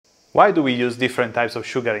Why do we use different types of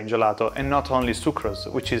sugar in gelato and not only sucrose,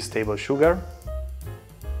 which is table sugar?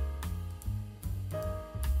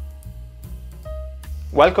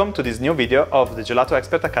 Welcome to this new video of the Gelato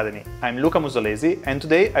Expert Academy. I'm Luca Musolesi and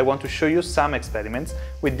today I want to show you some experiments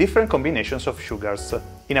with different combinations of sugars.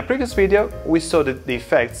 In a previous video we saw the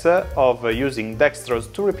effects of using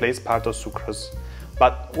dextrose to replace part of sucrose.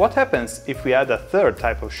 But what happens if we add a third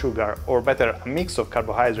type of sugar, or better a mix of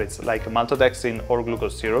carbohydrates like maltodextrin or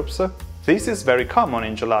glucose syrups? This is very common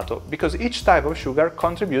in gelato because each type of sugar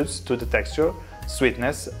contributes to the texture,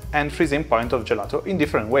 sweetness and freezing point of gelato in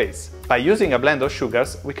different ways. By using a blend of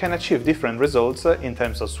sugars, we can achieve different results in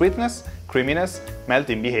terms of sweetness, creaminess,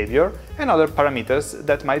 melting behavior and other parameters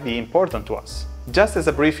that might be important to us. Just as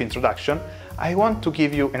a brief introduction, I want to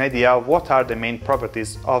give you an idea of what are the main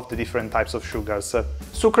properties of the different types of sugars.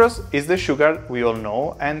 Sucrose is the sugar we all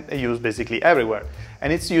know and use basically everywhere,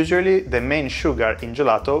 and it's usually the main sugar in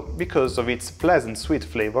gelato because of its pleasant sweet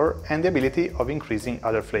flavor and the ability of increasing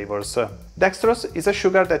other flavors. Dextrose is a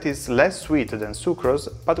sugar that is less sweet than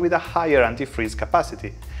sucrose but with a higher antifreeze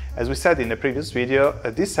capacity. As we said in the previous video,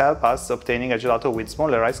 this helps us obtaining a gelato with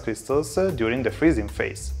smaller ice crystals during the freezing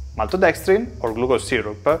phase. Maltodextrin, or glucose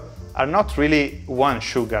syrup, are not really one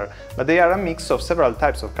sugar, but they are a mix of several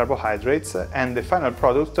types of carbohydrates, and the final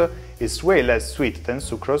product is way less sweet than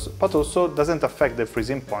sucrose, but also doesn't affect the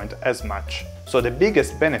freezing point as much. So the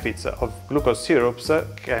biggest benefits of glucose syrups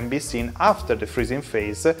can be seen after the freezing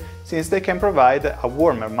phase, since they can provide a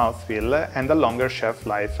warmer mouthfeel and a longer shelf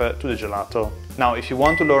life to the gelato. Now, if you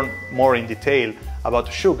want to learn more in detail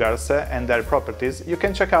about sugars and their properties, you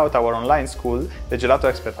can check out our online school, the Gelato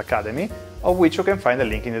Expert Academy, of which you can find a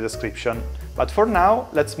link in the description. But for now,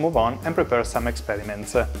 let's move on and prepare some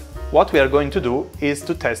experiments. What we are going to do is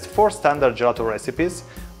to test 4 standard gelato recipes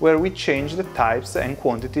where we change the types and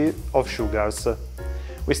quantity of sugars.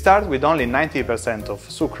 We start with only 90% of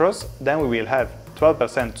sucrose, then we will have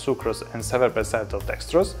 12% sucrose and 7% of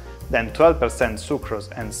dextrose, then 12% sucrose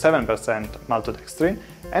and 7% maltodextrin,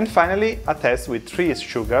 and finally a test with 3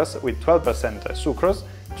 sugars with 12% sucrose,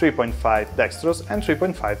 3.5 dextrose and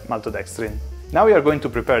 3.5 maltodextrin. Now we are going to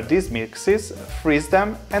prepare these mixes, freeze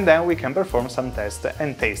them, and then we can perform some tests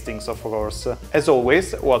and tastings, of course. As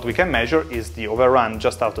always, what we can measure is the overrun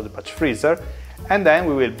just out of the batch freezer, and then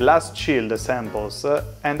we will blast chill the samples,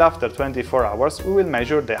 and after 24 hours we will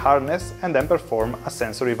measure the hardness and then perform a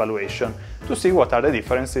sensory evaluation to see what are the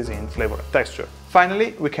differences in flavor and texture.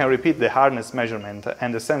 Finally, we can repeat the hardness measurement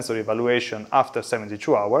and the sensory evaluation after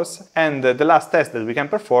 72 hours, and the last test that we can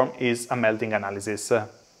perform is a melting analysis.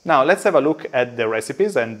 Now let's have a look at the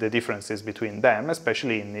recipes and the differences between them,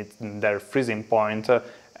 especially in their freezing point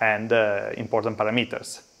and important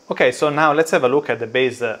parameters. Okay, so now let's have a look at the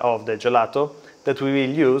base of the gelato that we will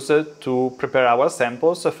use to prepare our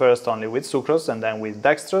samples, first only with sucrose and then with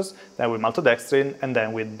dextrose, then with maltodextrin and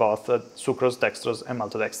then with both sucrose, dextrose and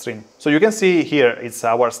maltodextrin. So you can see here it's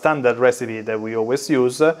our standard recipe that we always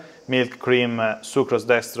use: milk, cream, sucrose,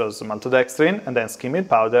 dextrose, maltodextrin, and then skim milk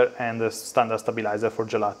powder and the standard stabilizer for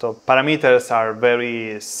gelato. Parameters are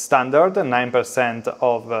very standard, 9%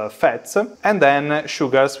 of fats, and then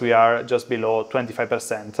sugars we are just below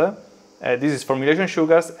 25%. This is formulation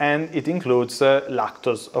sugars and it includes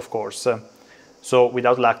lactose, of course. So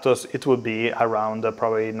without lactose it would be around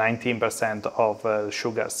probably 19% of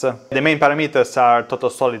sugars. The main parameters are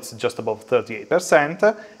total solids just above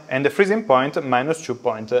 38% and the freezing point minus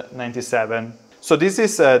 2.97. So this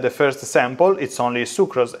is the first sample, it's only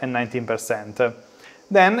sucrose and 19%.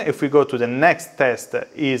 Then, if we go to the next test,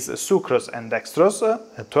 is sucrose and dextrose,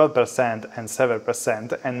 12% and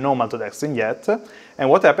 7%, and no maltodextrin yet. And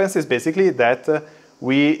what happens is basically that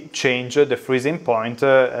we change the freezing point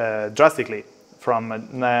drastically. From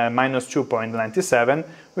minus 2.97,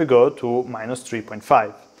 we go to minus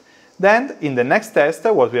 3.5. Then, in the next test,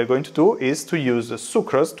 what we are going to do is to use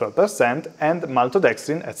sucrose, 12%, and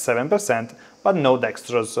maltodextrin at 7%, but no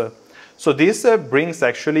dextrose. So this brings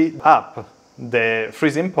actually up the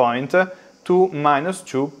freezing point to minus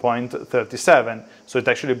 2.37, so it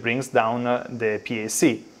actually brings down the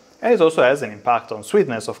PAC. And it also has an impact on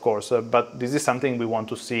sweetness, of course, but this is something we want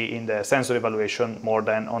to see in the sensory evaluation more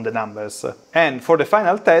than on the numbers. And for the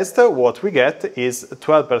final test, what we get is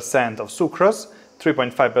 12% of sucrose,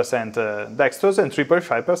 3.5% dextrose and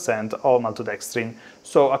 3.5% of maltodextrin,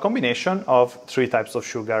 so a combination of 3 types of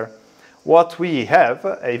sugar. What we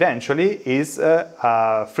have eventually is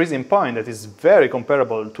a freezing point that is very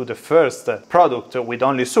comparable to the first product with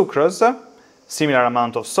only sucrose, similar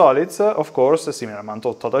amount of solids, of course, similar amount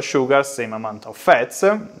of total sugars, same amount of fats,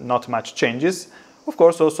 not much changes. Of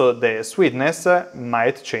course, also the sweetness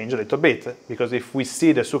might change a little bit, because if we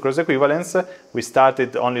see the sucrose equivalence, we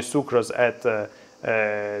started only sucrose at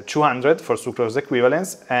 200 for sucrose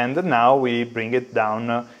equivalence, and now we bring it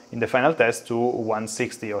down in the final test to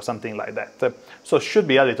 160 or something like that. So it should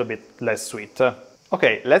be a little bit less sweet.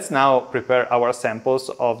 Okay, let's now prepare our samples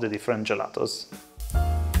of the different gelatos.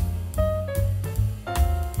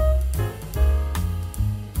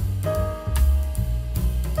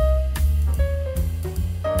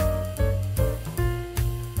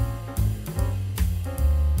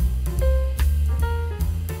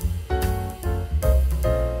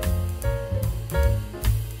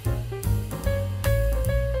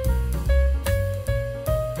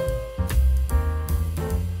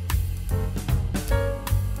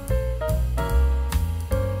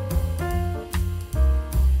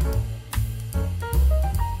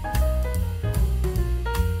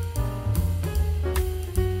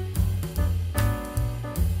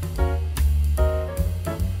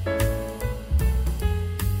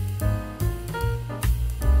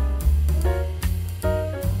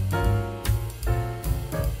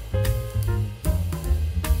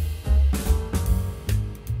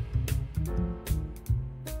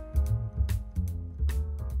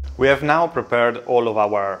 We have now prepared all of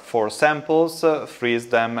our 4 samples, freeze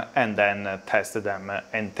them and then tested them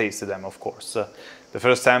and tasted them, of course. The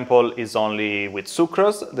first sample is only with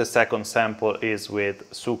sucrose, the second sample is with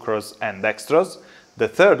sucrose and dextrose, the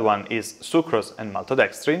third one is sucrose and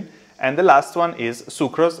maltodextrin, and the last one is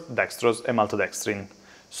sucrose, dextrose and maltodextrin.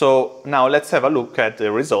 So now let's have a look at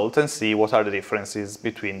the result and see what are the differences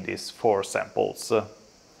between these 4 samples.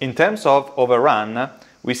 In terms of overrun,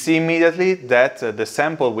 we see immediately that the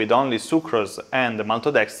sample with only sucrose and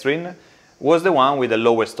maltodextrin was the one with the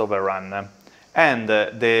lowest overrun. And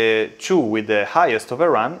the 2 with the highest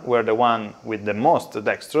overrun were the one with the most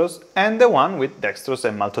dextrose and the one with dextrose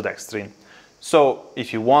and maltodextrin. So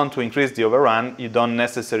if you want to increase the overrun, you don't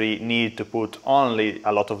necessarily need to put only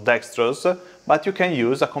a lot of dextrose, but you can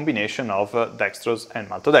use a combination of dextrose and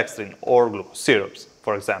maltodextrin or glucose syrups,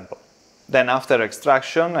 for example. Then after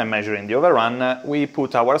extraction and measuring the overrun, we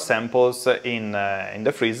put our samples in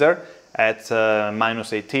the freezer at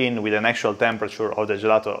 -18 with an actual temperature of the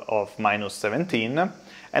gelato of -17,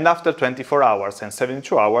 and after 24 hours and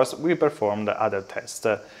 72 hours we performed other tests.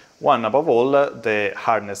 One above all, the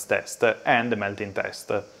hardness test and the melting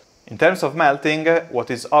test. In terms of melting, what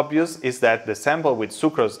is obvious is that the sample with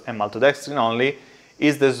sucrose and maltodextrin only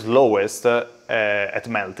is the slowest at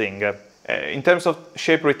melting. In terms of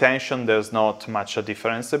shape retention, there's not much a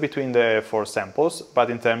difference between the 4 samples, but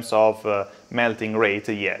in terms of melting rate,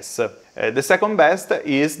 yes. The second best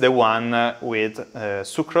is the one with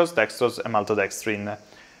sucrose, dextrose and maltodextrin,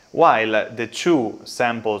 while the 2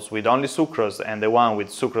 samples with only sucrose and the one with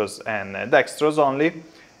sucrose and dextrose only,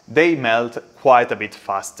 they melt quite a bit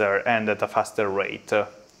faster and at a faster rate.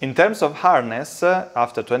 In terms of hardness,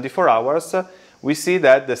 after 24 hours, we see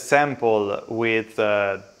that the sample with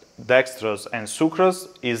dextrose and sucrose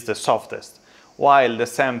is the softest, while the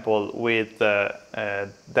sample with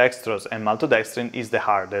dextrose and maltodextrin is the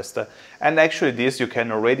hardest. And actually this you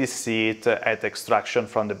can already see it at extraction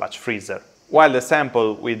from the batch freezer. While the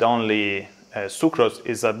sample with only sucrose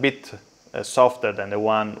is a bit softer than the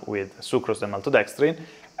one with sucrose and maltodextrin,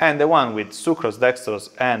 and the one with sucrose, dextrose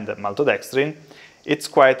and maltodextrin, it's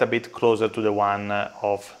quite a bit closer to the one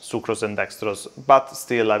of sucrose and dextrose, but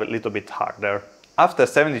still a little bit harder. After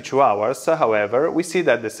 72 hours, however, we see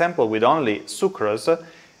that the sample with only sucrose,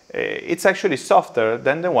 it's actually softer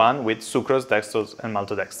than the one with sucrose, dextrose and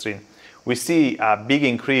maltodextrin. We see a big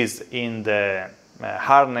increase in the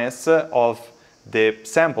hardness of the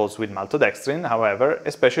samples with maltodextrin, however,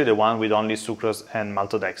 especially the one with only sucrose and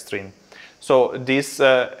maltodextrin. So this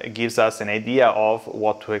gives us an idea of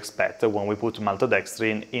what to expect when we put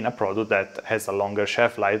maltodextrin in a product that has a longer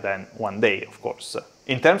shelf life than 1 day, of course.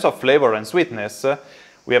 In terms of flavor and sweetness,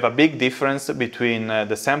 we have a big difference between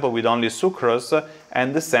the sample with only sucrose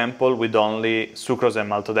and the sample with only sucrose and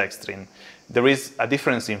maltodextrin. There is a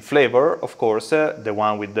difference in flavor, of course. The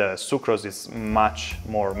one with the sucrose is much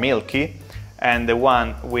more milky, and the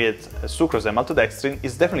one with sucrose and maltodextrin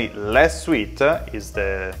is definitely less sweet, is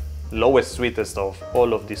the lowest sweetest of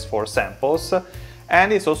all of these 4 samples,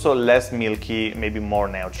 and it's also less milky, maybe more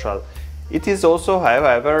neutral. It is also,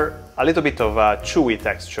 however, a little bit of a chewy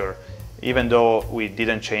texture, even though we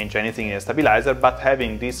didn't change anything in the stabilizer, but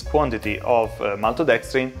having this quantity of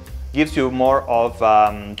maltodextrin gives you more of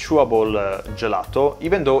chewable gelato,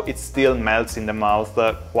 even though it still melts in the mouth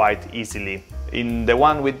quite easily. In the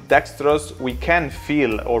one with dextrose, we can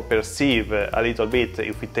feel or perceive a little bit,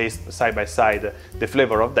 if we taste side by side, the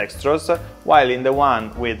flavor of dextrose, while in the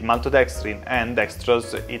one with maltodextrin and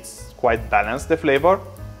dextrose, it's quite balanced, the flavor.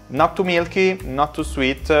 Not too milky, not too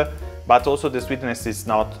sweet, but also the sweetness is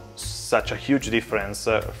not such a huge difference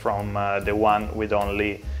from the one with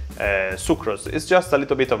only sucrose. It's just a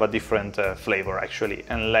little bit of a different flavor actually,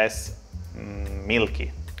 and less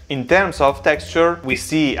milky. In terms of texture, we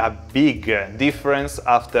see a big difference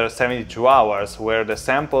after 72 hours, where the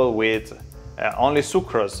sample with only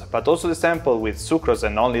sucrose, but also the sample with sucrose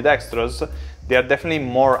and only dextrose, they are definitely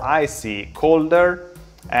more icy, colder,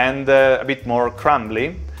 and a bit more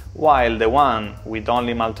crumbly, while the one with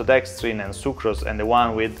only maltodextrin and sucrose and the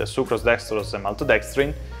one with the sucrose, dextrose and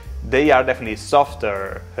maltodextrin, they are definitely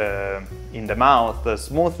softer in the mouth,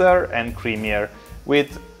 smoother and creamier,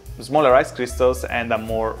 with smaller ice crystals and a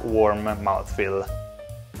more warm mouthfeel.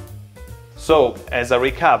 So, as a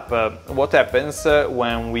recap, what happens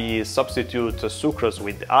when we substitute sucrose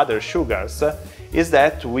with other sugars is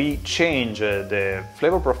that we change the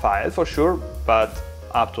flavor profile for sure, but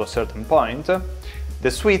up to a certain point.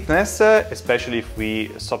 The sweetness, especially if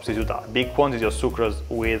we substitute a big quantity of sucrose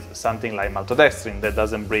with something like maltodextrin that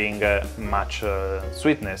doesn't bring much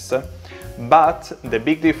sweetness. But the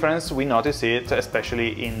big difference, we notice it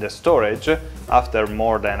especially in the storage after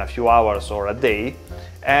more than a few hours or a day,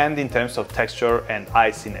 and in terms of texture and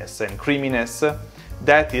iciness and creaminess,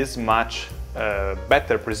 that is much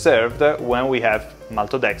better preserved when we have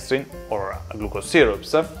maltodextrin or glucose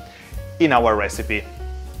syrups in our recipe.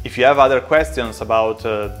 If you have other questions about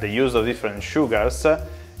the use of different sugars,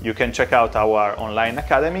 you can check out our online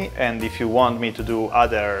academy, and if you want me to do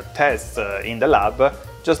other tests in the lab,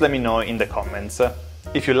 just let me know in the comments.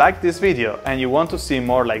 If you like this video and you want to see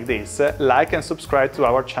more like this, like and subscribe to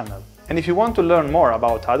our channel. And if you want to learn more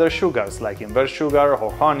about other sugars like inverse sugar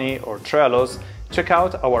or honey or trehalose, check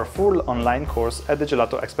out our full online course at the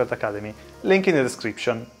Gelato Expert Academy, link in the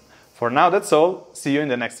description. For now that's all, see you in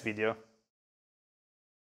the next video.